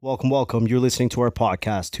Welcome, welcome. You're listening to our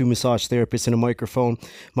podcast, Two Massage Therapists and a Microphone.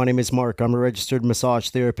 My name is Mark. I'm a registered massage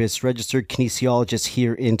therapist, registered kinesiologist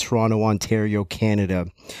here in Toronto, Ontario, Canada.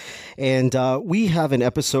 And we have an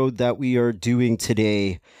episode that we are doing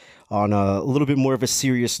today on a little bit more of a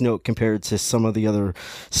serious note compared to some of the other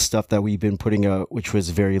stuff that we've been putting out, which was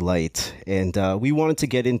very light. And we wanted to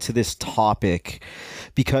get into this topic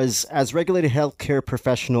because as regulated healthcare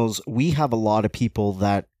professionals, we have a lot of people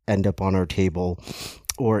that end up on our table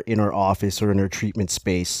or in our office or in our treatment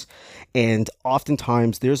space. And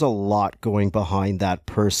oftentimes there's a lot going behind that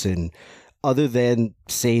person other than,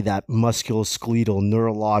 say, that musculoskeletal,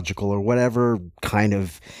 neurological, or whatever kind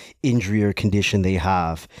of injury or condition they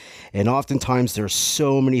have. And oftentimes there's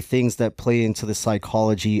so many things that play into the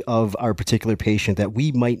psychology of our particular patient that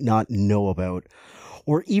we might not know about.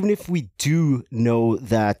 Or even if we do know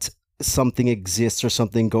that something exists or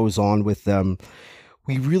something goes on with them,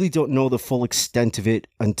 we really don't know the full extent of it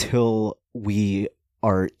until we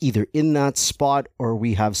are either in that spot or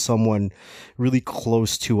we have someone really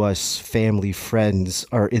close to us, family, friends,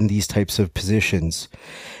 are in these types of positions.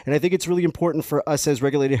 And I think it's really important for us as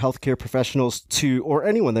regulated healthcare professionals to, or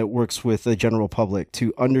anyone that works with the general public,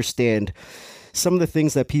 to understand some of the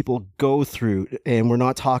things that people go through. And we're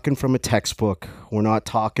not talking from a textbook. We're not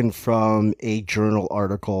talking from a journal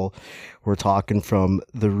article. We're talking from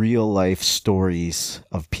the real life stories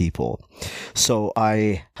of people. So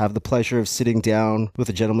I have the pleasure of sitting down with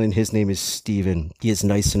a gentleman. His name is Steven. He is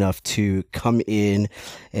nice enough to come in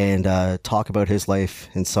and talk about his life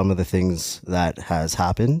and some of the things that has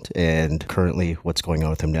happened and currently what's going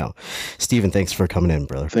on with him now. Steven, thanks for coming in,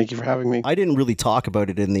 brother. Thank you for having me. I didn't really talk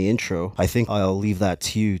about it in the intro. I think I'll leave that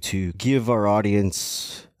to you to give our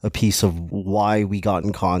audience a piece of why we got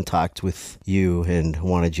in contact with you and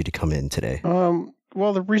wanted you to come in today.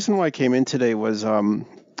 Well, the reason why I came in today was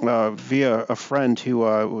via a friend who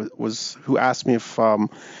asked me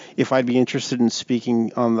if I'd be interested in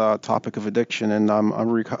speaking on the topic of addiction, and I'm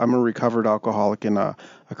a recovered alcoholic and a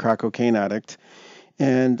crack cocaine addict,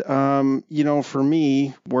 and for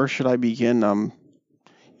me, where should I begin?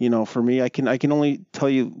 For me, I can only tell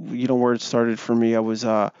you, where it started for me.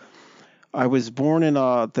 I was born in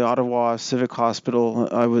the Ottawa Civic Hospital.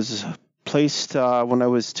 I was placed when I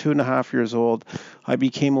was 2.5 years old. I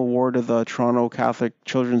became a ward of the Toronto Catholic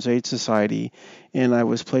Children's Aid Society, and I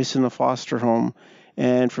was placed in a foster home.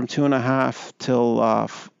 And from 2.5 till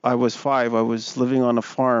I was 5, I was living on a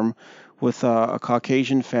farm with a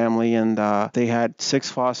Caucasian family, and they had 6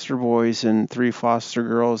 foster boys and 3 foster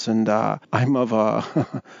girls. And I'm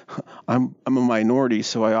I'm a minority,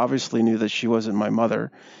 so I obviously knew that she wasn't my mother.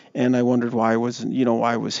 And I wondered why I was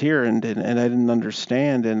here, and I didn't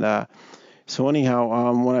understand. And so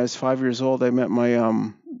anyhow, when I was 5 years old, I met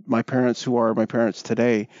my parents, who are my parents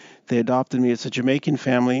today. They adopted me. It's a Jamaican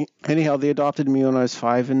family. Anyhow, they adopted me when I was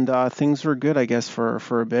 5, and things were good, I guess,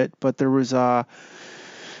 for a bit. But there was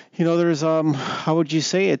how would you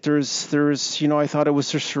say it? There's I thought it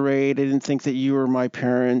was a charade. I didn't think that you were my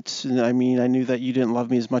parents. And I mean, I knew that you didn't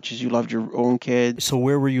love me as much as you loved your own kid. So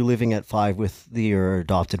where were you living at 5 with your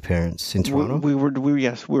adopted parents? In Toronto? We were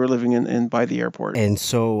living in by the airport. And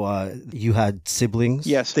so you had siblings?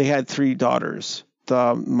 Yes, they had 3 daughters.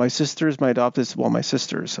 My sisters, when I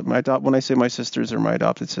say my sisters, they're my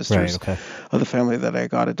adopted sisters, right, okay, of the family that I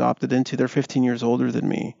got adopted into. They're 15 years older than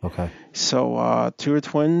me. Okay. So 2 are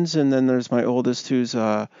twins, and then there's my oldest, she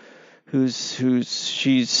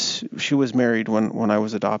was married when I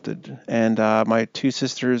was adopted, and my 2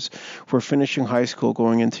 sisters were finishing high school,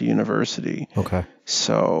 going into university. Okay.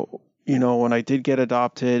 So when I did get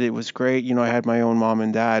adopted, it was great. I had my own mom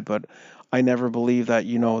and dad, but I never believed that,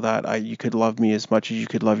 you could love me as much as you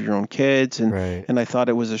could love your own kids. And right. And I thought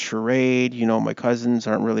it was a charade. My cousins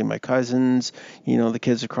aren't really my cousins. The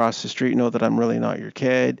kids across the street know that I'm really not your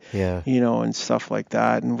kid. Yeah. And stuff like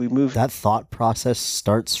that. And we moved. That thought process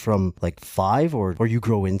starts from like 5 or you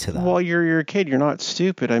grow into that? Well, you're a kid. You're not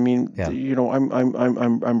stupid. I mean, yeah.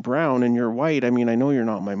 I'm brown and you're white. I mean, I know you're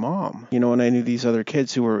not my mom. And I knew these other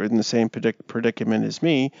kids who were in the same predicament as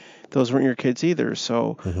me. Those weren't your kids either.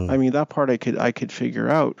 So, I mean, that part I could figure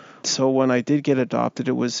out. So when I did get adopted,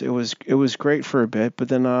 it was great for a bit. But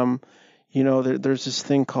then, there's this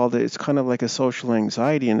thing called, it's kind of like a social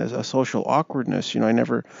anxiety and a social awkwardness. I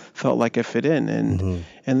never felt like I fit in. And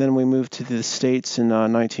then we moved to the States in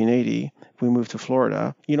 1980. We moved to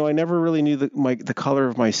Florida. I never really knew the color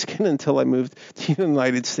of my skin until I moved to the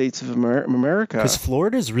United States of America. Because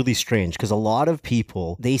Florida is really strange, because a lot of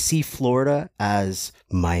people, they see Florida as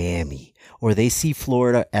Miami, or they see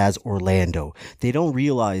Florida as Orlando. They don't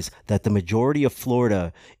realize that the majority of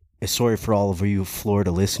Florida sorry for all of you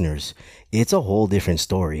Florida listeners, it's a whole different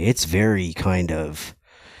story. It's very kind of,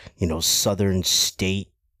 southern state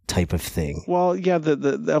type of thing. Well, yeah,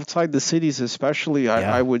 the outside the cities especially,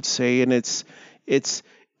 I would say, and it's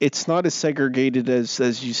not as segregated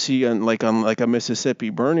as you see on like a Mississippi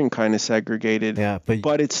burning kind of segregated. Yeah,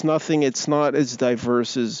 but it's not as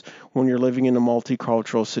diverse as when you're living in a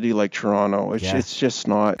multicultural city like Toronto. It's just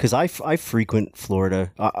not. Because I frequent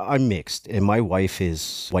Florida. I'm mixed, and my wife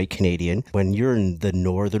is white Canadian. When you're in the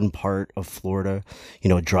northern part of Florida,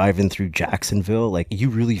 driving through Jacksonville, like you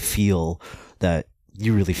really feel that.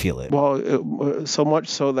 You really feel it. Well, so much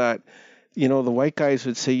so that, the white guys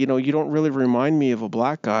would say, you don't really remind me of a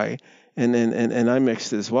black guy. And I'm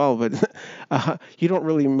mixed as well, but you don't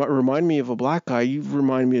really remind me of a black guy. You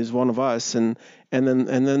remind me as one of us. And then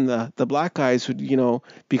the black guys would,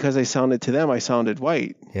 because I sounded to them, I sounded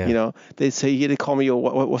white. Yeah. They'd say, they call me,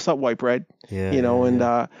 what's up, white bread? Yeah.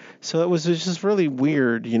 And so it was just really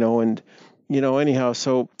weird, and, anyhow,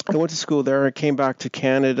 so I went to school there. I came back to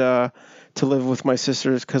Canada to live with my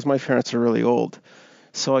sisters because my parents are really old.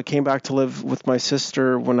 So I came back to live with my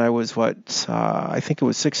sister when I was I think it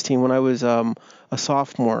was 16, when I was a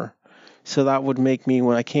sophomore. So that would make me,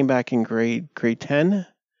 when I came back in grade 10.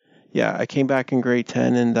 Yeah, I came back in grade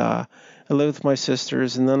 10 and I lived with my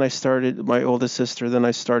sisters, and then my oldest sister, then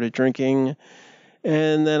I started drinking.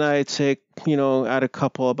 And then I'd say, add a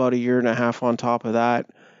couple, about a year and a half on top of that.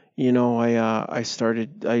 I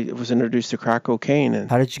was introduced to crack cocaine.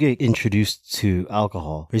 And how did you get introduced to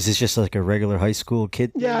alcohol? Or is this just like a regular high school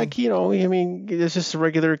kid? Yeah, it's just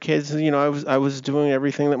regular kids. I was doing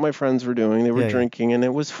everything that my friends were doing. They were drinking, and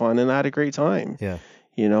it was fun, and I had a great time. Yeah.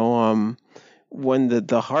 When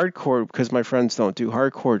the hardcore, because my friends don't do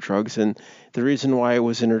hardcore drugs, and the reason why it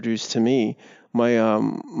was introduced to me,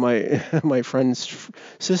 my friend's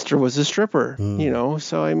sister was a stripper,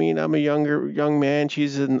 so I'm a young man,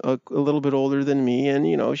 she's a little bit older than me,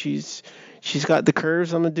 and she's got the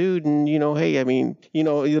curves on the dude, and hey,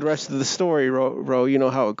 the rest of the story, Ro, you know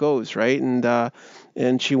how it goes, right?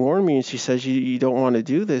 And she warned me, and she says, you don't want to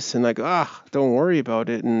do this, and don't worry about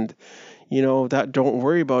it. And that don't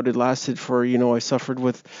worry about it lasted for, I suffered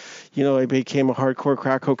with, I became a hardcore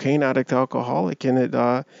crack cocaine addict, alcoholic, and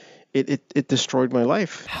it destroyed my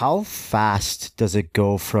life. How fast does it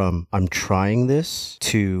go from I'm trying this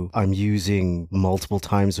to I'm using multiple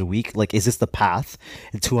times a week? Like, is this the path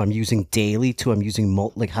to I'm using daily to I'm using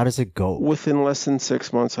how does it go? Within less than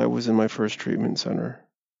 6 months, I was in my first treatment center.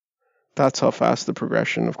 That's how fast the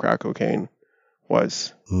progression of crack cocaine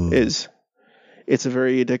is. It's a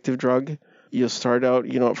very addictive drug. You'll start out,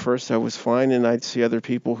 at first I was fine, and I'd see other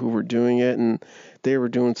people who were doing it, and they were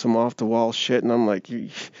doing some off-the-wall shit, and I'm like,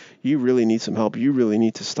 you really need some help. You really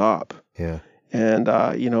need to stop. Yeah. And,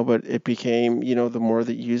 but it became, the more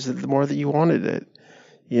that you use it, the more that you wanted it.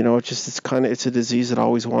 It's a disease that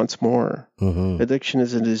always wants more. Mm-hmm. Addiction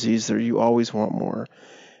is a disease that you always want more.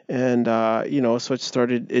 And, so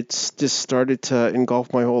it's just started to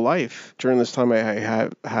engulf my whole life. During this time, I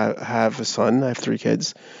have a son. I have 3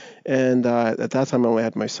 kids. And at that time, I only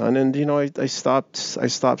had my son. And, I stopped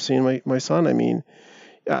seeing my son.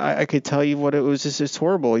 I could tell you what it was. It's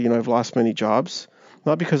horrible. I've lost many jobs,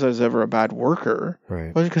 not because I was ever a bad worker,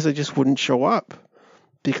 right, but because I just wouldn't show up.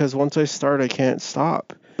 Because once I start, I can't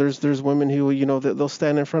stop. There's women who, they'll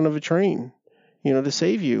stand in front of a train, to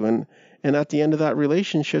save you. And at the end of that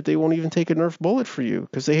relationship, they won't even take a Nerf bullet for you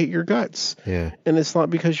because they hate your guts. Yeah. And it's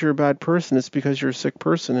not because you're a bad person. It's because you're a sick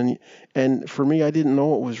person. And for me, I didn't know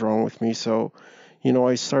what was wrong with me. So,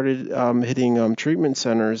 I started hitting treatment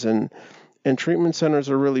centers, and treatment centers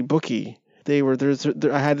are really booky.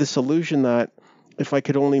 I had this illusion that if I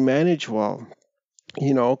could only manage well,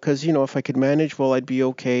 because, if I could manage well, I'd be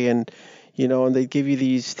okay. And they give you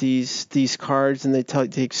these cards, and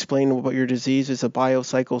they explain about your disease. It's a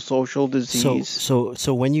biopsychosocial disease.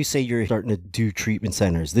 So when you say you're starting to do treatment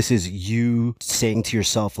centers, this is you saying to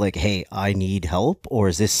yourself like, "Hey, I need help," or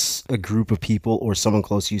is this a group of people or someone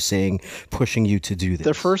close to you pushing you to do this?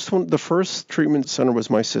 The first treatment center was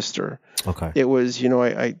my sister. Okay. It was,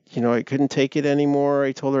 I couldn't take it anymore.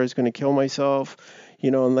 I told her I was going to kill myself.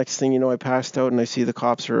 And next thing I passed out, and I see the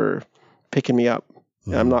cops are picking me up.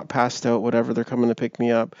 Mm-hmm. I'm not passed out, whatever. They're coming to pick me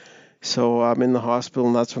up. So I'm in the hospital,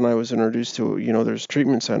 and that's when I was introduced to, there's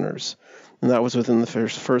treatment centers. And that was within the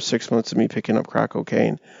first 6 months of me picking up crack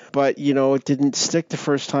cocaine. But, it didn't stick the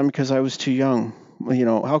first time because I was too young.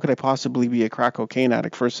 How could I possibly be a crack cocaine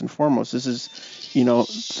addict first and foremost? This is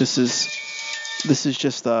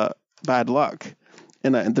just bad luck.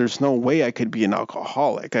 And there's no way I could be an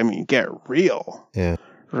alcoholic. Get real. Yeah.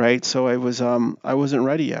 Right. So I wasn't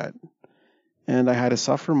ready yet. and I had to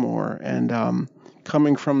suffer more. And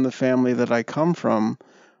coming from the family that I come from,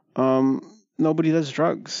 nobody does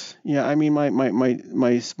drugs. Yeah, I mean,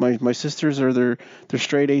 my sisters are they're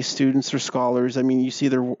straight A students, they're scholars. I mean, you see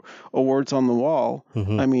their awards on the wall.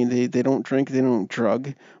 I mean, they don't drink, they don't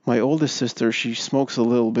drug. My oldest sister, she smokes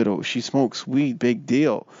she smokes weed, big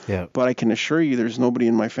deal. Yeah. But I can assure you, there's nobody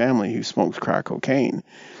in my family who smokes crack cocaine.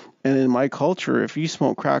 And in my culture, if you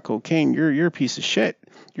smoke crack cocaine, you're a piece of shit.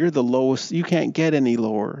 You're the lowest. You can't get any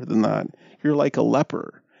lower than that. You're like a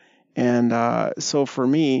leper. And so for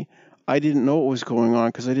me, I didn't know what was going on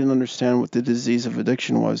because I didn't understand what the disease of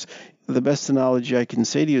addiction was. The best analogy I can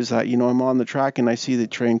say to you is that, I'm on the track and I see the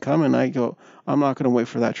train coming. I go, I'm not going to wait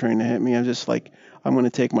for that train to hit me. I'm just like, I'm going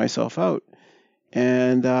to take myself out.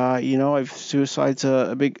 And, suicide's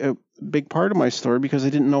a big part of my story because I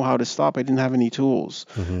didn't know how to stop. I didn't have any tools,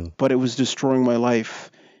 but it was destroying my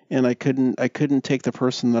life. And I couldn't take the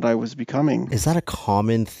person that I was becoming. Is that a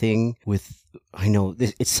common thing with, I know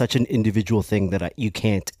it's such an individual thing that you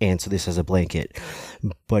can't answer this as a blanket,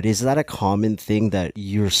 but is that a common thing that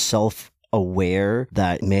you're self-aware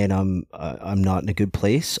that, man, I'm not in a good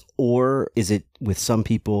place? Or is it with some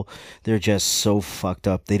people, they're just so fucked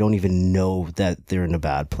up, they don't even know that they're in a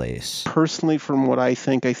bad place? Personally, from what I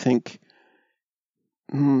think,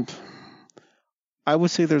 I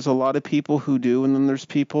would say there's a lot of people who do, and then there's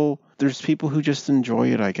people who just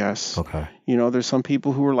enjoy it, I guess. Okay. There's some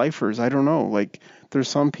people who are lifers. I don't know. Like, there's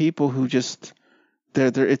some people who just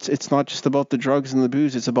it's not just about the drugs and the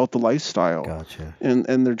booze, it's about the lifestyle. Gotcha. And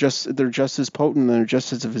they're just as potent and they're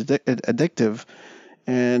just as addictive.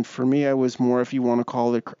 And for me, I was more, if you want to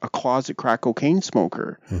call it, a closet crack cocaine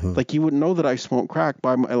smoker. Like, you wouldn't know that I smoked crack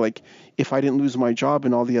if I didn't lose my job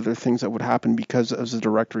and all the other things that would happen because as a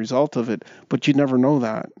direct result of it. But you'd never know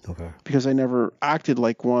that. Okay. Because I never acted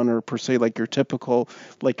like one, or per se like your typical,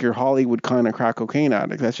 like your Hollywood kind of crack cocaine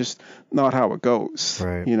addict. That's just not how it goes.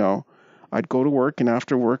 Right. I'd go to work, and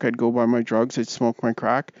after work I'd go buy my drugs, I'd smoke my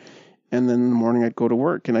crack, and then in the morning I'd go to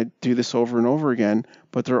work, and I'd do this over and over again.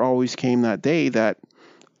 But there always came that day that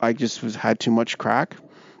I just had too much crack.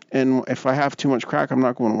 And if I have too much crack, I'm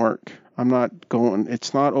not going to work.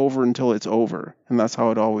 It's not over until it's over. And that's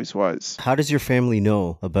how it always was. How does your family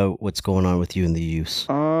know about what's going on with you in the use?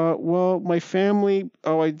 Well, my family,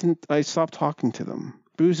 I stopped talking to them.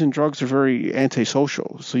 Booze and drugs are very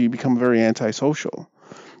antisocial. So you become very antisocial,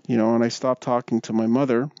 and I stopped talking to my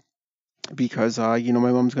mother because, my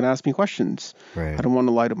mom's going to ask me questions. Right. I don't want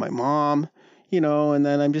to lie to my mom. And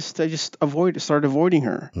then I just started avoiding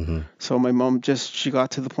her. So my mom she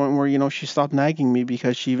got to the point where, she stopped nagging me,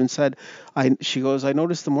 because she even said, she goes, I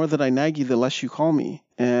noticed the more that I nag you, the less you call me.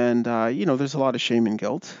 And, there's a lot of shame and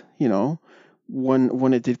guilt,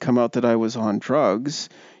 when it did come out that I was on drugs,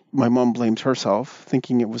 my mom blamed herself,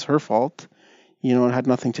 thinking it was her fault. It had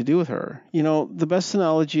nothing to do with her. The best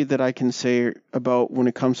analogy that I can say about when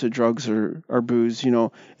it comes to drugs or booze,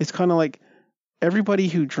 it's kind of like, everybody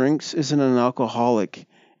who drinks isn't an alcoholic,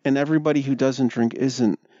 and everybody who doesn't drink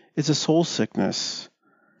isn't. It's a soul sickness,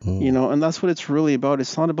 and that's what it's really about.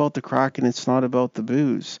 It's not about the crack, and it's not about the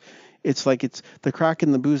booze. It's like the crack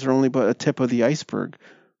and the booze are only but a tip of the iceberg,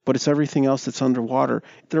 but it's everything else that's underwater.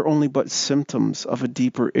 They're only but symptoms of a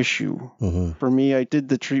deeper issue. For me, I did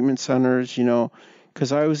the treatment centers,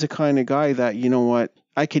 because I was the kind of guy that,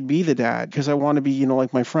 I could be the dad because I want to be,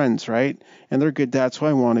 like my friends, right? And they're good dads, so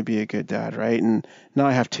I want to be a good dad, right? And now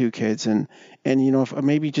I have 2 kids, and if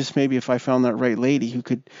maybe if I found that right lady who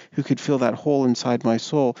could fill that hole inside my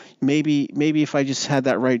soul, maybe if I just had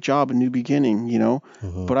that right job, a new beginning,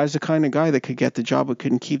 But I was the kind of guy that could get the job but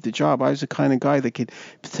couldn't keep the job. I was the kind of guy that could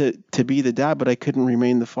to be the dad, but I couldn't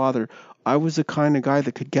remain the father. I was the kind of guy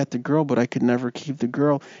that could get the girl, but I could never keep the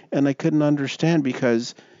girl, and I couldn't understand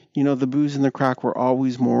because the booze and the crack were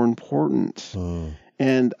always more important.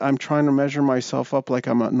 And I'm trying to measure myself up like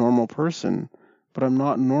I'm a normal person, but I'm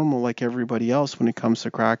not normal like everybody else when it comes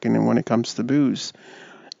to cracking and when it comes to booze.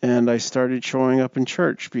 And I started showing up in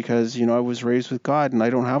church because, I was raised with God, and I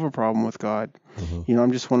don't have a problem with God.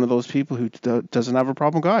 I'm just one of those people who doesn't have a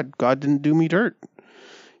problem with God. God didn't do me dirt.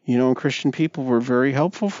 And Christian people were very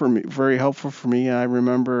helpful for me. And I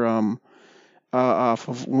remember,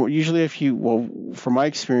 usually from my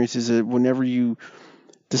experience is that whenever you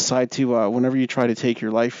decide to, whenever you try to take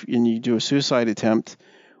your life and you do a suicide attempt,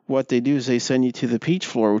 what they do is they send you to the peach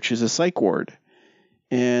floor, which is a psych ward.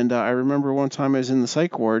 And I remember one time I was in the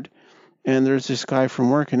psych ward, and there's this guy from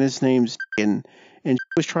work, and his name's and he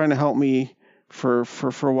was trying to help me for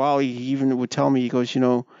a while. He even would tell me, he goes,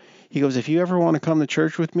 if you ever want to come to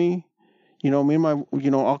church with me, Me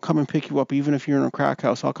and I'll come and pick you up, even if you're in a crack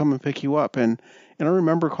house. I'll come and pick you up. And I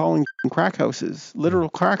remember calling crack houses, literal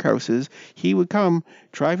crack houses. He would come,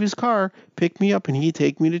 drive his car, pick me up, and he'd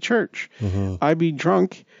take me to church. Mm-hmm. I'd be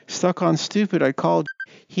drunk, stuck on stupid. I'd call,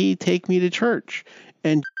 he'd take me to church.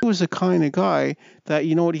 And he was the kind of guy that,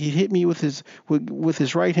 he'd hit me with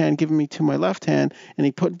his right hand, giving me to my left hand, and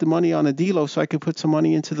he put the money on a D-Lo so I could put some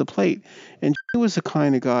money into the plate. And he was the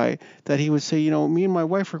kind of guy that he would say, me and my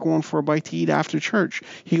wife are going for a bite to eat after church.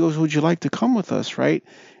 He goes, would you like to come with us, right?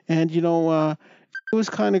 And, he was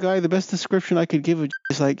kind of guy, the best description I could give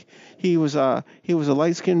is like he was a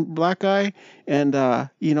light-skinned black guy, and,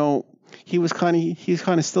 he was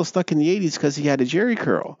kind of still stuck in the 80s because he had a Jerry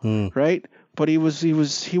curl, right? But he was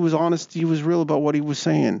honest. He was real about what he was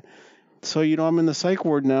saying. So, I'm in the psych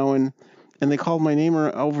ward now, and they called my name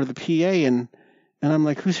over the PA, and I'm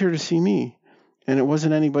like, who's here to see me? And it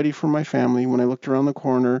wasn't anybody from my family. When I looked around the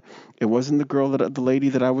corner, it wasn't the lady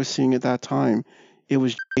that I was seeing at that time. It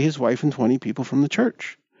was his wife and 20 people from the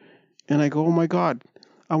church. And I go, oh my God,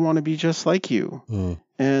 I want to be just like you.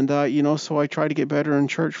 And, so I tried to get better in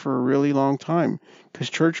church for a really long time because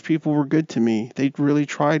church people were good to me. They really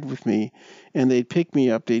tried with me, and they'd pick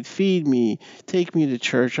me up. They'd feed me, take me to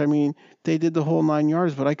church. I mean, they did the whole 9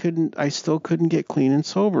 yards, but I still couldn't get clean and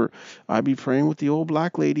sober. I'd be praying with the old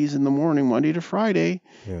black ladies in the morning, Monday to Friday.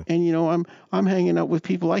 Yeah. And, I'm hanging out with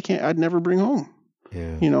people I'd never bring home.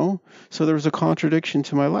 Yeah. So there was a contradiction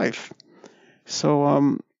to my life.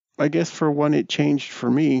 So, I guess for when it changed for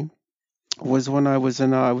me was when I was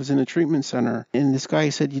in a treatment center, and this guy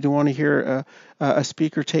said, "You don't want to hear a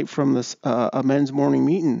speaker tape from this a men's morning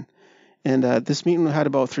meeting." And this meeting had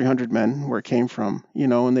about 300 men where it came from,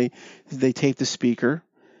 and they taped the speaker,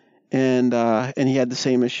 and he had the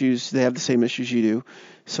same issues. They have the same issues you do.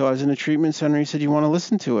 So I was in a treatment center. He said, "You want to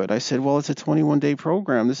listen to it?" I said, "Well, it's a 21-day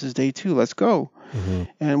program. This is day 2. Let's go." Mm-hmm.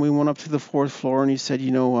 And we went up to the 4th floor, and he said,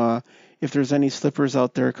 "If there's any slippers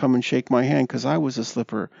out there, come and shake my hand," because I was a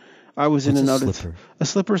slipper. I was in and out of a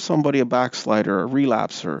slipper. Somebody, a backslider, a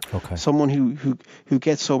relapser, someone who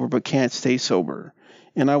gets sober but can't stay sober.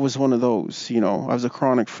 And I was one of those. I was a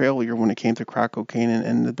chronic failure when it came to crack cocaine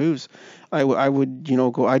and the booze. I would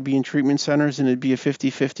go. I'd be in treatment centers and it'd be a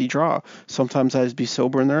 50-50 draw. Sometimes I'd be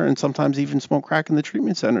sober in there, and sometimes even smoke crack in the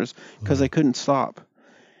treatment centers because I couldn't stop.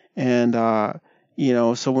 And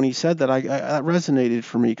so when he said that, that resonated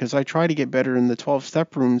for me because I tried to get better in the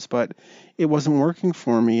 12-step rooms, but it wasn't working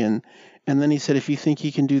for me. And then he said, if you think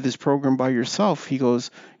you can do this program by yourself, he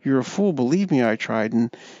goes, you're a fool. Believe me, I tried.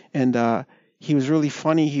 And he was really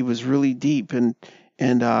funny. He was really deep. And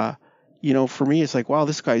for me, it's like, wow,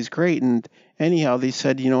 this guy's great. And anyhow, they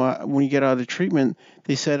said, when you get out of treatment,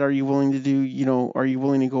 they said, are you willing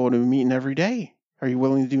to go to a meeting every day? Are you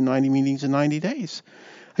willing to do 90 meetings in 90 days?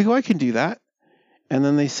 I go, I can do that. And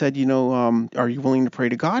then they said, are you willing to pray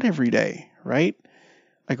to God every day, right?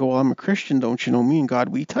 I go, well, I'm a Christian, don't you know me and God,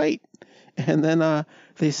 we tight. And then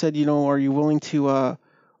they said, are you willing to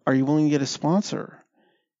get a sponsor?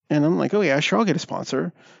 And I'm like, oh yeah, sure, I'll get a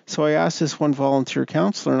sponsor. So I asked this one volunteer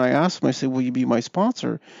counselor, and I asked him, I said, will you be my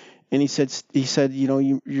sponsor? And he said,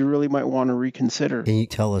 you really might want to reconsider. Can you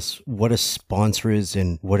tell us what a sponsor is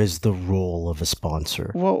and what is the role of a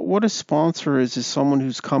sponsor? Well, what a sponsor is someone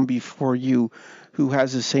who's come before you who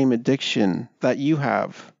has the same addiction that you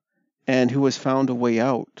have and who has found a way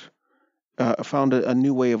out, found a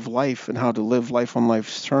new way of life and how to live life on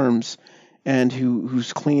life's terms, and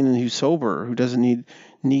who's clean and who's sober, who doesn't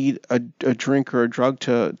need a drink or a drug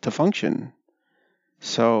to function.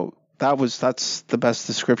 So that's the best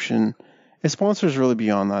description. A sponsor is really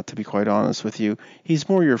beyond that, to be quite honest with you. He's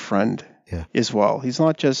more your friend as well. He's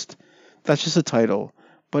not just, that's just a title,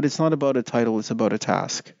 but it's not about a title, it's about a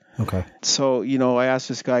task. Okay. So, I asked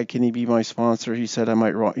this guy, can he be my sponsor? He said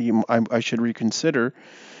I should reconsider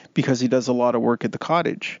because he does a lot of work at the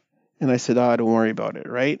cottage. And I said, don't worry about it,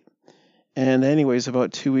 right? And anyways,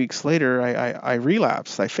 about 2 weeks later, I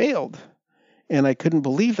relapsed. I failed. And I couldn't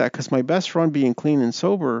believe that because my best run being clean and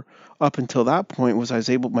sober up until that point was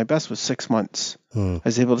my best was 6 months. I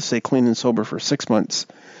was able to stay clean and sober for 6 months.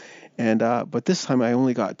 And but this time I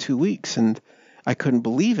only got 2 weeks, and I couldn't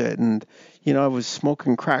believe it. And, I was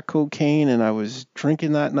smoking crack cocaine, and I was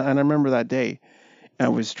drinking that. And I remember that day. I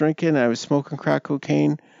was drinking, I was smoking crack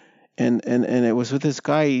cocaine, and it was with this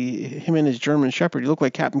guy, him and his German Shepherd. He looked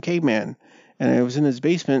like Captain Caveman. And I was in his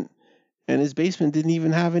basement, and his basement didn't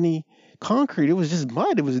even have any concrete. It was just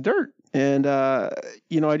mud. It was dirt. And, I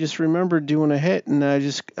just remember doing a hit, and I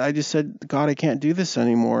just said, God, I can't do this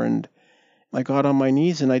anymore. And I got on my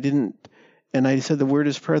knees, and I said the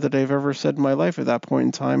weirdest prayer that I've ever said in my life at that point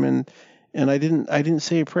in time. And And I didn't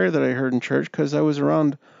say a prayer that I heard in church because I was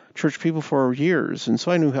around church people for years, and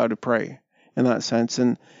so I knew how to pray in that sense.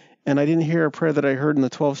 And I didn't hear a prayer that I heard in the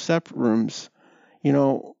 12-step rooms.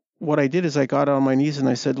 What I did is I got on my knees and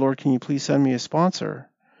I said, Lord, can you please send me a sponsor?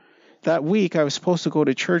 That week, I was supposed to go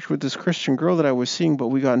to church with this Christian girl that I was seeing, but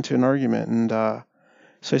we got into an argument, and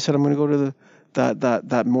so I said, I'm going to go to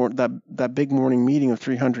that big morning meeting of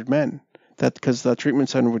 300 men, because the treatment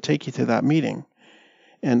center would take you to that meeting.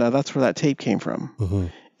 And that's where that tape came from. Mm-hmm.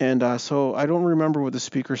 And so I don't remember what the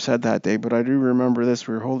speaker said that day, but I do remember this.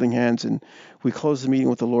 We were holding hands, and we closed the meeting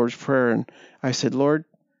with the Lord's Prayer. And I said, Lord,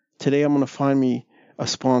 today I'm going to find me a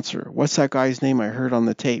sponsor. What's that guy's name I heard on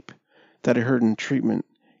the tape that I heard in treatment?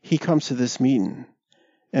 He comes to this meeting,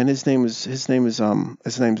 and his name's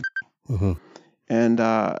Mm-hmm.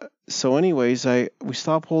 And so anyways, we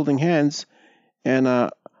stop holding hands, and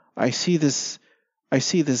I see this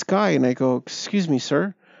guy, and I go, excuse me,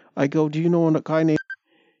 sir. I go, do you know a guy named?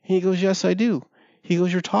 He goes, yes, I do. He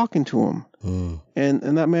goes, you're talking to him. Mm.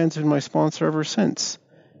 And that man's been my sponsor ever since.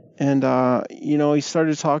 And he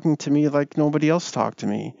started talking to me like nobody else talked to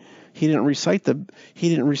me. He didn't recite the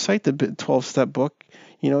 12-step book.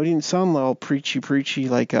 He didn't sound all preachy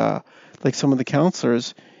like some of the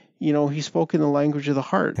counselors. He spoke in the language of the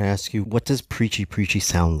heart. Can I ask you, what does preachy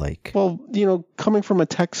sound like? Well, coming from a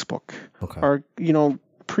textbook. Okay. Or,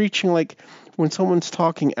 preaching like when someone's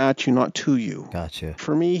talking at you, not to you. Gotcha.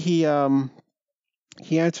 For me, he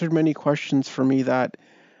answered many questions for me that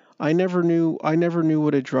I never knew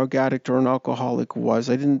what a drug addict or an alcoholic was.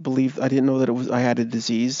 I didn't know that I had a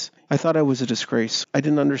disease. I thought I was a disgrace. I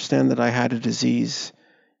didn't understand that I had a disease.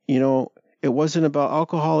 It wasn't about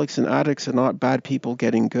alcoholics and addicts are not bad people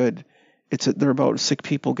getting good. They're about sick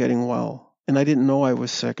people getting well. And I didn't know I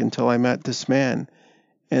was sick until I met this man.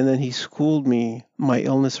 And then he schooled me my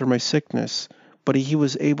illness or my sickness. But he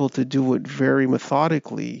was able to do it very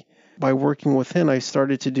methodically. By working with him, I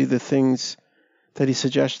started to do the things that he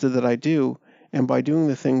suggested that I do. And by doing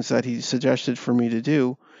the things that he suggested for me to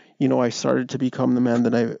do, I started to become the man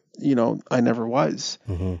that I never was.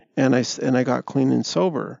 Mm-hmm. And I got clean and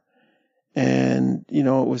sober. And,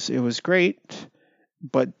 it was great.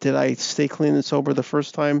 But did I stay clean and sober the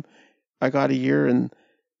first time? I got a year and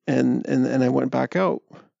I went back out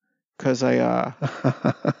because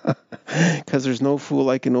because there's no fool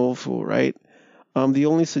like an old fool, right? The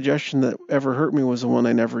only suggestion that ever hurt me was the one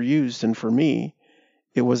I never used. And for me,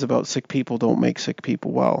 it was about sick people don't make sick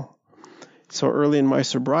people well. So early in my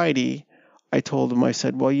sobriety, I told him, I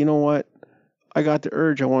said, well, you know what? I got the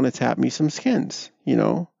urge. I want to tap me some skins,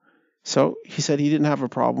 So he said he didn't have a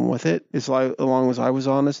problem with it as long as I was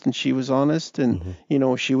honest and she was honest and,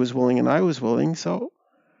 Mm-hmm. She was willing and I was willing. So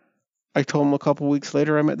I told him a couple weeks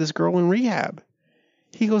later, I met this girl in rehab.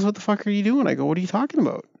 He goes, what the fuck are you doing? I go, what are you talking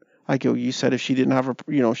about? I go, you said if she didn't have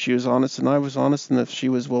she was honest and I was honest and if she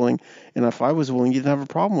was willing and if I was willing, you didn't have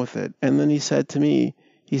a problem with it. And then he said to me,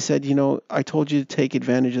 I told you to take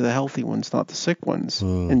advantage of the healthy ones, not the sick ones,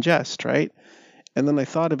 in jest, right? And then I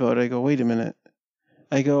thought about it. I go, wait a minute.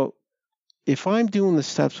 I go, if I'm doing the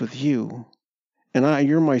steps with you and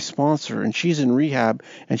you're my sponsor and she's in rehab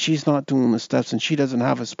and she's not doing the steps and she doesn't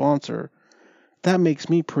have a sponsor, that makes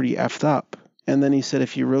me pretty effed up. And then he said,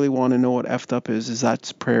 if you really want to know what effed up is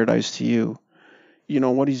that's paradise to you.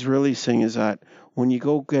 What he's really saying is that when you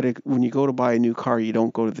go to buy a new car, you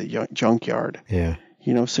don't go to the junkyard. Yeah.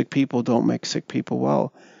 Sick people don't make sick people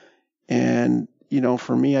well. And,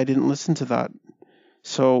 for me, I didn't listen to that.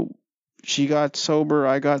 So she got sober.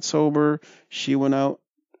 I got sober. She went out.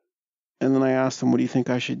 And then I asked him, what do you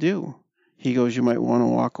think I should do? He goes, you might want to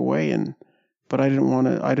walk away. But I didn't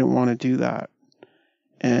want to do that.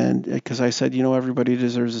 And because I said, everybody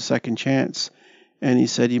deserves a second chance. And he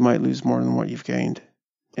said, you might lose more than what you've gained.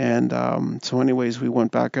 And so anyways, we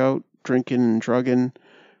went back out drinking and drugging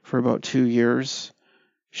for about 2 years.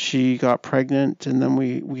 She got pregnant and then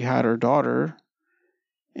we had our daughter.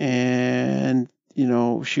 And,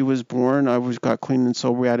 she was born. got clean and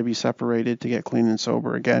sober. We had to be separated to get clean and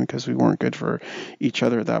sober again because we weren't good for each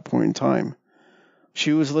other at that point in time.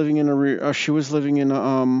 She was living in a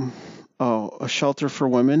shelter for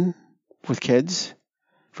women with kids,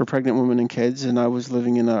 for pregnant women and kids, and I was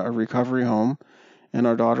living in a recovery home, and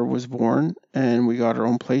our daughter was born, and we got our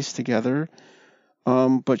own place together.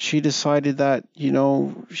 But she decided that,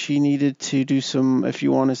 she needed to do some, if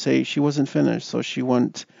you want to say, she wasn't finished, so she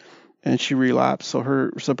went and she relapsed. So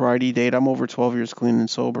her sobriety date, I'm over 12 years clean and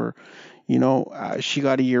sober. She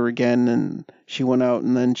got a year again, and she went out,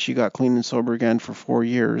 and then she got clean and sober again for 4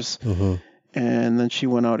 years. Mm-hmm. And then she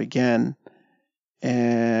went out again.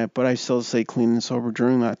 But I still stayed clean and sober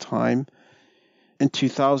during that time. in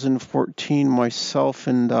 2014, myself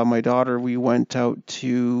and my daughter, we went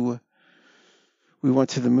to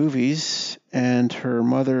the movies, and her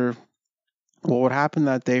mother. Well, what happened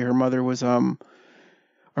that day? Her mother was a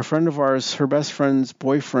friend of ours. Her best friend's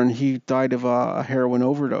boyfriend. He died of a heroin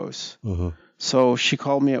overdose. Mm-hmm. So she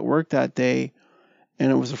called me at work that day,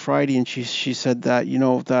 and it was a Friday, and she said that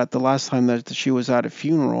that the last time that she was at a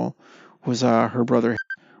funeral was her brother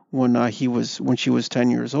when she was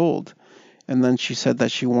 10 years old. And then she said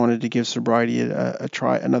that she wanted to give sobriety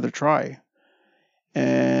another try.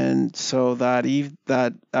 And so that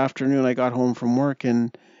afternoon, I got home from work,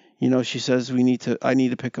 and she says I need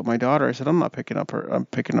to pick up my daughter. I said, I'm not picking up her. I'm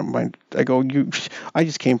picking up I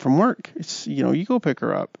just came from work. It's, you go pick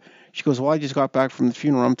her up. She goes, well, I just got back from the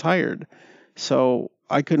funeral. I'm tired. So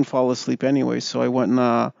I couldn't fall asleep anyway. So I went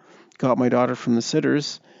and got my daughter from the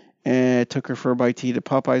sitters and took her for a bite to eat at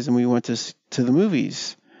Popeyes, and we went to the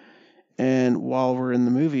movies. And while we're in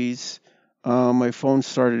the movies, my phone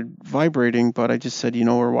started vibrating, but I just said,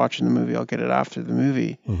 we're watching the movie. I'll get it after the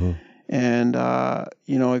movie. Mm-hmm. And, I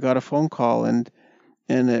got a phone call, and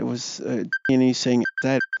it was, and he's saying,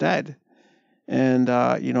 Dad. And,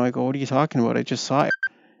 I go, what are you talking about? I just saw it.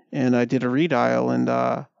 And I did a redial, and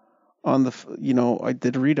I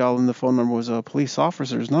did a redial, and the phone number was a police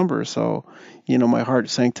officer's number. So, my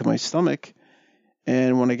heart sank to my stomach.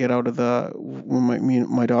 And when I get out of when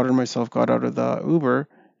my daughter and myself got out of the Uber,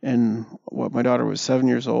 and my daughter was 7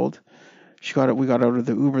 years old, we got out of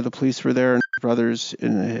the Uber, the police were there, and his brother's,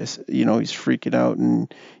 and he's freaking out,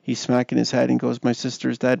 and he's smacking his head and goes, my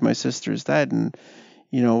sister's dead, my sister's dead. And,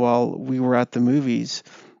 while we were at the movies,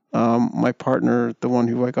 my partner, the one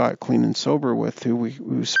who I got clean and sober with,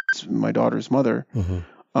 who's my daughter's mother,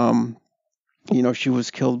 Mm-hmm. she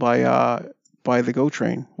was killed by the GO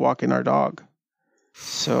train walking our dog.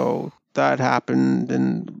 So that happened,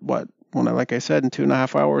 and like I said, in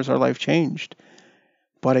 2.5 hours, our life changed.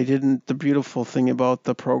 But the beautiful thing about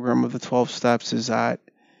the program of the 12 steps is that,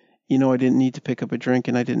 I didn't need to pick up a drink,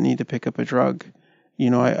 and I didn't need to pick up a drug.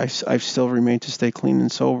 I've still remained to stay clean and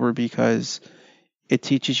sober because it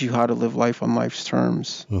teaches you how to live life on life's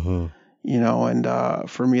terms. Mm-hmm. And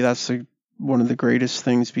for me, that's one of the greatest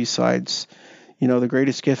things besides, the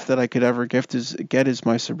greatest gift that I could ever get is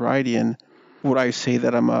my sobriety. And would I say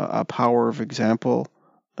that I'm a power of example?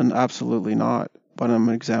 And absolutely not. But I'm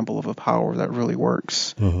an example of a power that really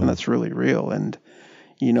works, Mm-hmm. and that's really real. And,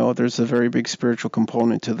 there's a very big spiritual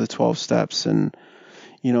component to the 12 steps. And,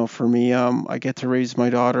 for me, I get to raise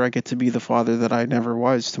my daughter. I get to be the father that I never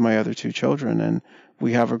was to my other two children. And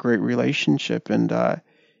we have a great relationship. And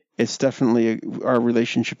it's definitely, our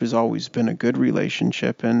relationship has always been a good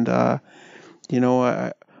relationship. And, my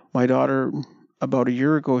daughter about a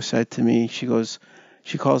year ago said to me, she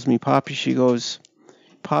calls me Poppy. She goes,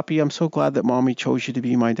 Poppy, I'm so glad that Mommy chose you to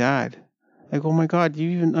be my dad. I go, oh my God,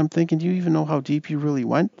 I'm thinking, do you even know how deep you really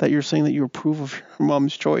went? That you're saying that you approve of your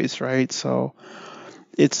mom's choice, right? So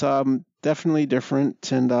it's definitely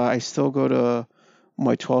different. And I still go to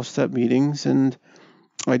my 12-step meetings, and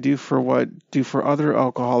I do for other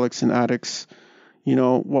alcoholics and addicts,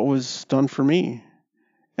 what was done for me.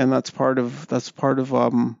 And that's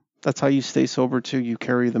how you stay sober too. You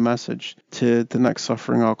carry the message to the next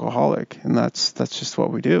suffering alcoholic, and that's just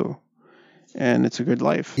what we do. And it's a good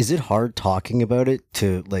life. Is it hard talking about it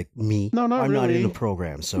to me? No, not I'm really. not in a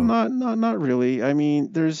program, so not really. I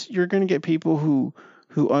mean, you're going to get people who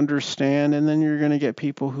understand, and then you're going to get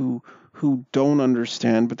people who don't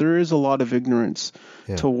understand. But there is a lot of ignorance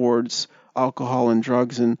towards alcohol and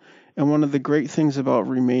drugs, and one of the great things about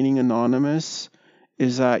remaining anonymous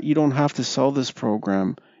is that you don't have to sell this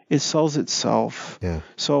program. It sells itself. Yeah.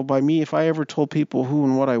 So by me, if I ever told people who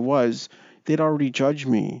and what I was, they'd already judge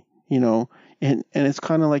me, and it's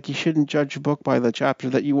kind of like you shouldn't judge a book by the chapter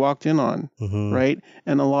that you walked in on, Mm-hmm. right?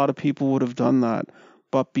 And a lot of people would have done that.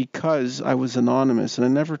 But because I was anonymous and I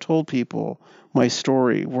never told people my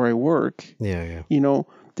story where I work, Yeah.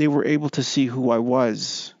 they were able to see who I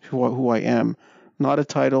was, who I am. Not a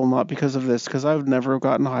title, not because of this, because I've never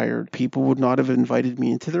gotten hired. People would not have invited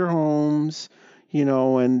me into their homes,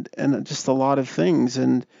 and just a lot of things.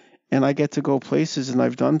 And I get to go places, and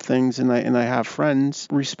I've done things, and I have friends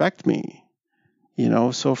respect me,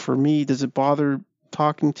 So for me, does it bother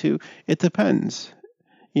talking to? It depends.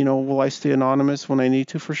 Will I stay anonymous when I need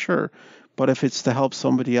to? For sure. But if it's to help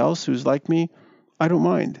somebody else who's like me, I don't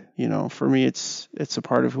mind. For me, it's a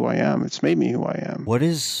part of who I am. It's made me who I am. What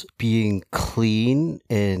is being clean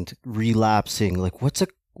and relapsing?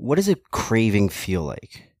 What does a craving feel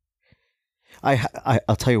like?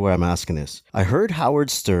 I'll tell you why I'm asking this. I heard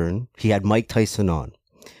Howard Stern, he had Mike Tyson on,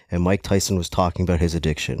 and Mike Tyson was talking about his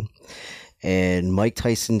addiction. And Mike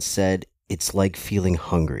Tyson said it's like feeling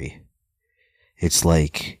hungry. It's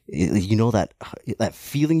like you know that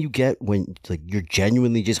feeling you get when like you're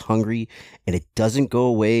genuinely just hungry and it doesn't go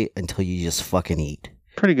away until you just fucking eat.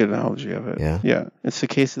 Pretty good analogy of it. Yeah. Yeah. It's the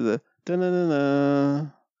case of the da-na-na-na.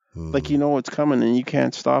 Like you know what's coming and you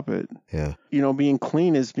can't stop it. Yeah. You know, being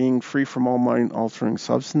clean is being free from all mind-altering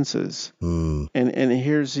substances. And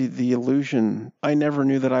here's the illusion. I never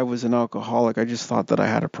knew that I was an alcoholic. I just thought that I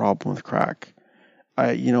had a problem with crack.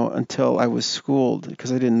 Until I was schooled,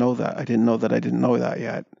 because I didn't know that. I didn't know that I didn't know that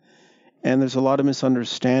yet. And there's a lot of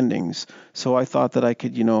misunderstandings. So I thought that I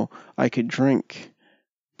could drink.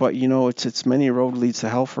 But, it's many a road leads to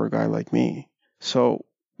hell for a guy like me. So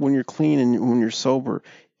when you're clean and when you're sober,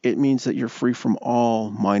 it means that you're free from all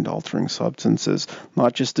mind-altering substances,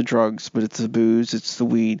 not just the drugs, but it's the booze, it's the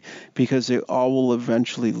weed, because they all will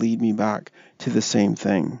eventually lead me back to the same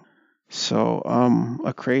thing. So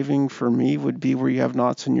a craving for me would be where you have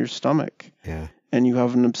knots in your stomach. Yeah. And you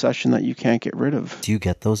have an obsession that you can't get rid of. Do you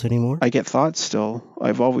get those anymore? I get thoughts still.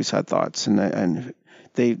 I've always had thoughts, but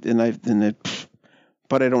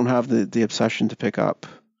I don't have the obsession to pick up.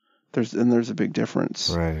 There's a big difference.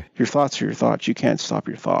 Right. Your thoughts are your thoughts. You can't stop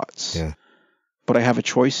your thoughts. Yeah. But I have a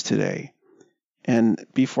choice today. And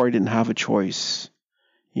before I didn't have a choice.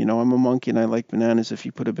 I'm a monkey and I like bananas. If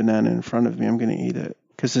you put a banana in front of me, I'm going to eat it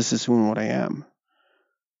because this is what I am.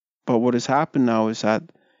 But what has happened now is that,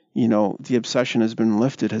 the obsession has been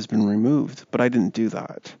lifted, has been removed. But I didn't do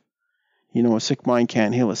that. A sick mind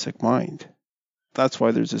can't heal a sick mind. That's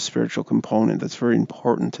why there's a spiritual component that's very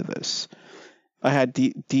important to this. I had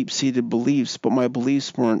deep-seated beliefs, but my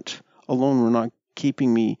beliefs were not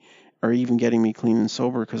keeping me or even getting me clean and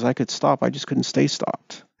sober because I could stop. I just couldn't stay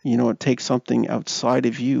stopped. It takes something outside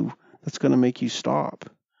of you that's going to make you stop.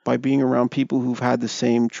 By being around people who've had the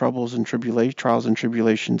same trials and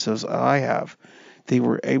tribulations as I have, they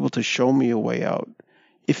were able to show me a way out.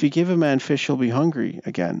 If you give a man fish, he'll be hungry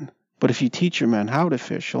again. But if you teach a man how to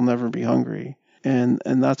fish, he'll never be hungry. And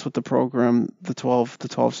that's what the program, the 12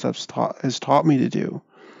 steps has taught me to do.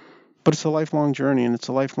 But it's a lifelong journey,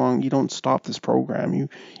 and you don't stop this program.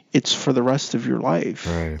 It's for the rest of your life.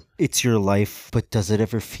 Right. It's your life, but does it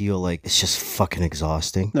ever feel like it's just fucking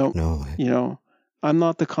exhausting? Nope. No. I'm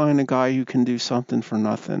not the kind of guy who can do something for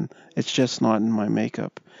nothing. It's just not in my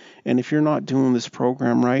makeup. And if you're not doing this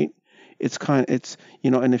program right,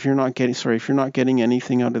 and if you're not getting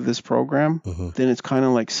anything out of this program, then it's kind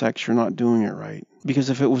of like sex. You're not doing it right.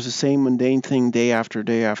 Because if it was the same mundane thing day after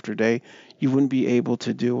day after day, you wouldn't be able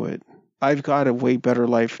to do it. I've got a way better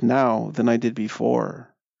life now than I did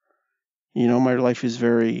before. My life is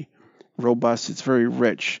very robust. It's very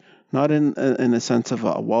rich, not in a sense of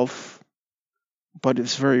a wealth, but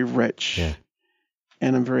it's very rich. Yeah.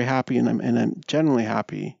 And I'm very happy, and I'm generally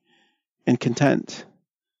happy and content.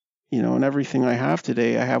 And everything I have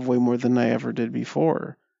today, I have way more than I ever did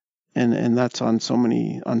before. And that's on so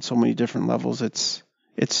many different levels. It's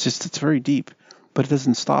very deep, but it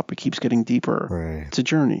doesn't stop. It keeps getting deeper. Right. It's a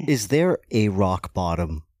journey. Is there a rock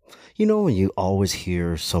bottom? When you always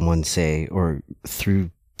hear someone say, or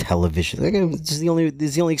through television, like this is the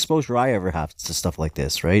only exposure I ever have to stuff like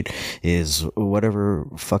this, right? Is whatever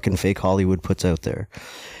fucking fake Hollywood puts out there.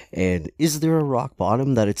 And is there a rock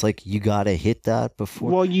bottom that it's like you gotta hit that before?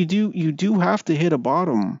 Well, you do have to hit a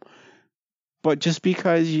bottom, but just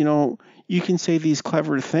because you can say these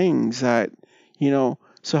clever things that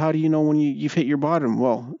so how do you know when you've hit your bottom?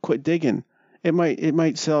 Well, quit digging. It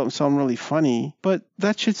might sound really funny, but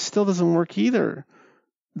that shit still doesn't work either.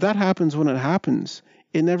 That happens when it happens.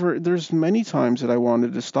 There's many times that I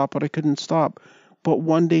wanted to stop, but I couldn't stop. But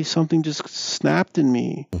one day something just snapped in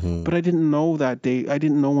me. But I didn't know that day. I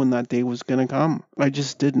didn't know when that day was going to come. I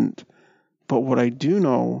just didn't. But what I do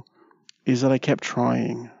know is that I kept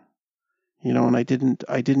trying. And I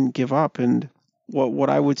didn't give up. And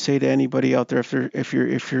what I would say to anybody out there,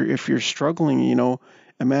 if you're struggling,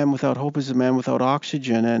 a man without hope is a man without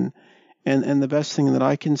oxygen. And the best thing that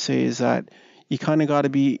I can say is that you kind of got to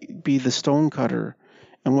be the stone cutter.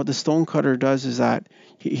 And what the stone cutter does is that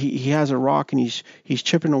he has a rock and he's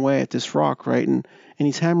chipping away at this rock, right? And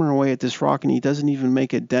he's hammering away at this rock and he doesn't even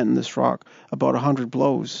make a dent in this rock, about 100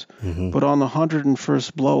 blows. But on the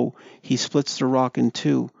 101st blow, he splits the rock in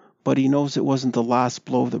two. But he knows it wasn't the last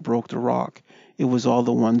blow that broke the rock. It was all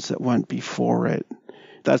the ones that went before it.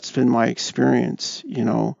 That's been my experience,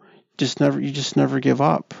 You just never give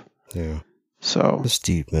up. Yeah. So it's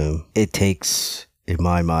deep, man. It takes, in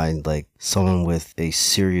my mind, like someone with a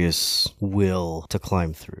serious will to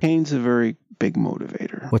climb through. Pain's a very big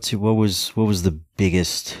motivator. What was the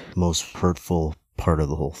biggest, most hurtful part of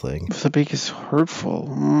the whole thing? The biggest hurtful.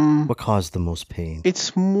 What caused the most pain?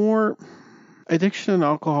 It's more addiction and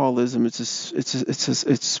alcoholism.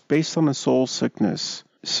 It's based on a soul sickness.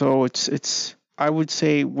 So it's. I would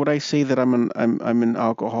say, would I say that I'm an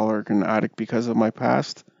alcoholic and addict because of my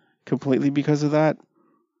past? Completely because of that?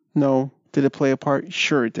 No. Did it play a part?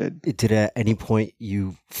 Sure it did. Did at any point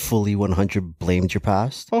you fully 100 blamed your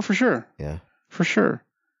past? Oh, for sure. Yeah. For sure.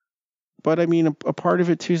 But I mean, a part of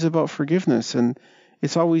it too is about forgiveness, and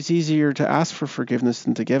it's always easier to ask for forgiveness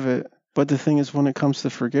than to give it. But the thing is, when it comes to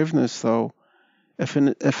forgiveness, though, if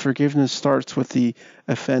forgiveness starts with the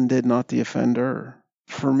offended, not the offender.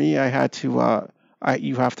 For me, I had to.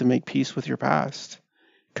 You have to make peace with your past,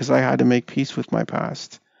 because I had to make peace with my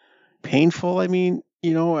past. Painful. I mean,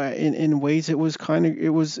 in ways it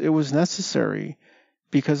was necessary,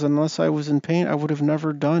 because unless I was in pain, I would have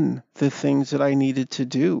never done the things that I needed to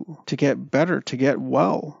do to get better, to get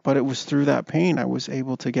well. But it was through that pain I was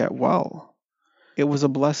able to get well. It was a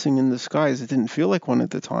blessing in disguise. It didn't feel like one at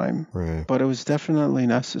the time, right, but it was definitely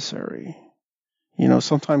necessary.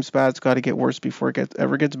 Sometimes bad's got to get worse before it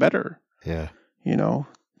ever gets better. Yeah.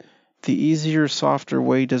 The easier, softer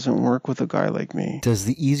way doesn't work with a guy like me. Does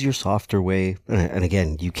the easier, softer way, and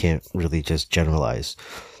again, you can't really just generalize,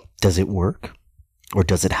 does it work? Or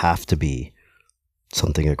does it have to be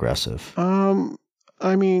something aggressive?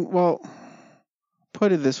 I mean, well,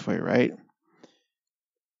 put it this way, right?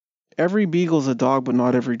 Every beagle's a dog, but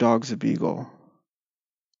not every dog's a beagle.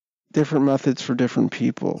 Different methods for different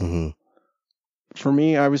people. Mm-hmm. For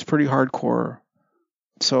me, I was pretty hardcore.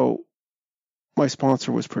 So my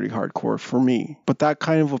sponsor was pretty hardcore for me. But that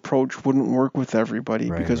kind of approach wouldn't work with everybody,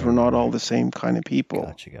 because we're not all the same kind of people.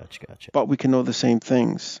 Gotcha. But we can know the same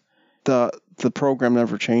things. The program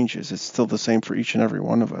never changes. It's still the same for each and every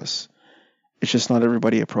one of us. It's just not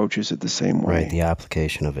everybody approaches it the same way. Right, the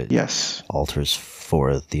application of it alters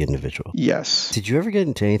for the individual. Yes. Did you ever get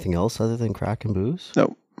into anything else other than crack and booze?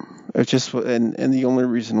 No. It just, and the only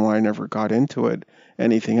reason why I never got into it,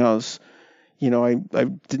 anything else,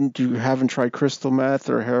 haven't tried crystal meth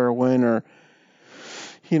or heroin or,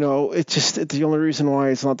 it's the only reason why.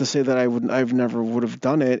 It's not to say that I've never would have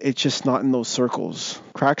done it. It's just not in those circles.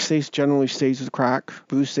 Crack generally stays with crack.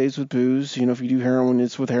 Booze stays with booze. If you do heroin,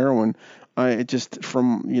 it's with heroin. I've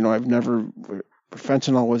never,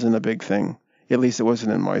 fentanyl wasn't a big thing. At least it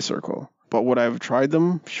wasn't in my circle. But would I have tried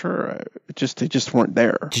them? Sure. They just weren't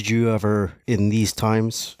there. Did you ever, in these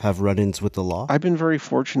times, have run-ins with the law? I've been very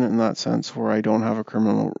fortunate in that sense, where I don't have a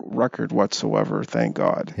criminal record whatsoever, thank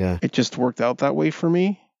God. Yeah. It just worked out that way for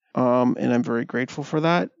me, and I'm very grateful for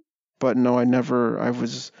that. But no, I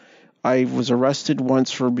was arrested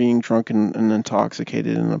once for being drunk and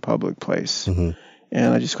intoxicated in a public place. Mm-hmm.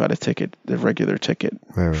 And I just got a regular ticket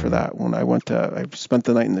for that when I spent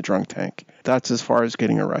the night in the drunk tank. That's as far as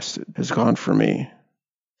getting arrested has gone for me.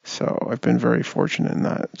 So I've been very fortunate in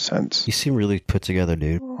that sense. You seem really put together,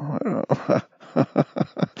 dude. I don't know.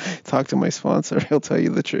 Talk to my sponsor. He'll tell you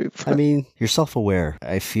the truth. I mean, you're self-aware.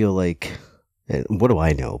 I feel like, what do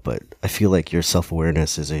I know? But I feel like your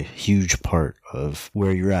self-awareness is a huge part of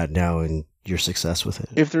where you're at now and your success with it.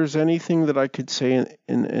 If there's anything that I could say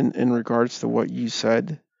in regards to what you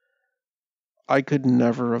said, I could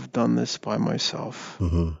never have done this by myself.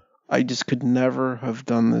 Mm-hmm. I just could never have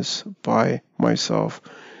done this by myself.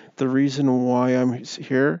 The reason why I'm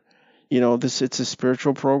here, it's a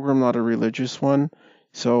spiritual program, not a religious one.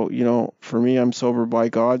 So, for me, I'm sober by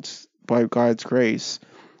God's grace,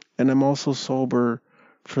 and I'm also sober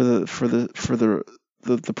for the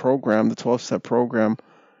program, the 12-step program.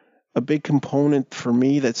 A big component for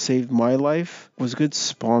me that saved my life was good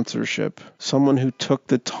sponsorship. Someone who took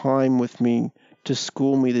the time with me to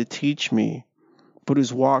school me, to teach me, but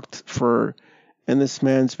who's walked and this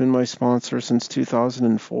man's been my sponsor since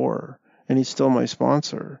 2004, and he's still my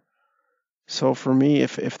sponsor. So for me,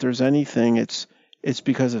 if there's anything, it's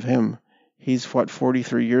because of him. He's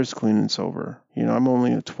 43 years clean and sober. I'm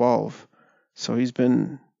only at 12. So he's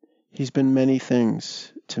been many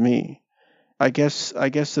things to me. I guess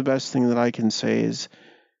the best thing that I can say is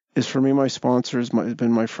for me, my sponsor is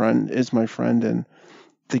my friend, and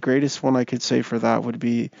the greatest one I could say for that would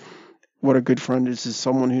be, what a good friend is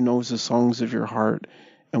someone who knows the songs of your heart,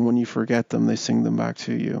 and when you forget them, they sing them back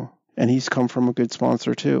to you. And he's come from a good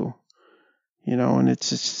sponsor too, and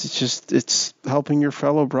it's helping your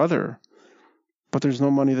fellow brother, but there's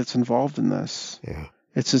no money that's involved in this. Yeah.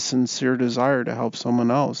 It's a sincere desire to help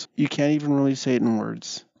someone else. You can't even really say it in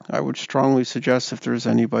words. I would strongly suggest, if there's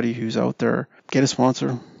anybody who's out there, get a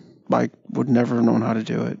sponsor, I would never have known how to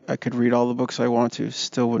do it. I could read all the books I want to,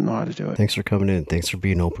 still wouldn't know how to do it. Thanks for coming in. Thanks for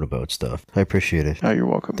being open about stuff. I appreciate it. You're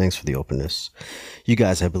welcome. Thanks for the openness. You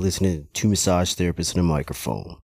guys have been listening to Massage Therapist in a Microphone.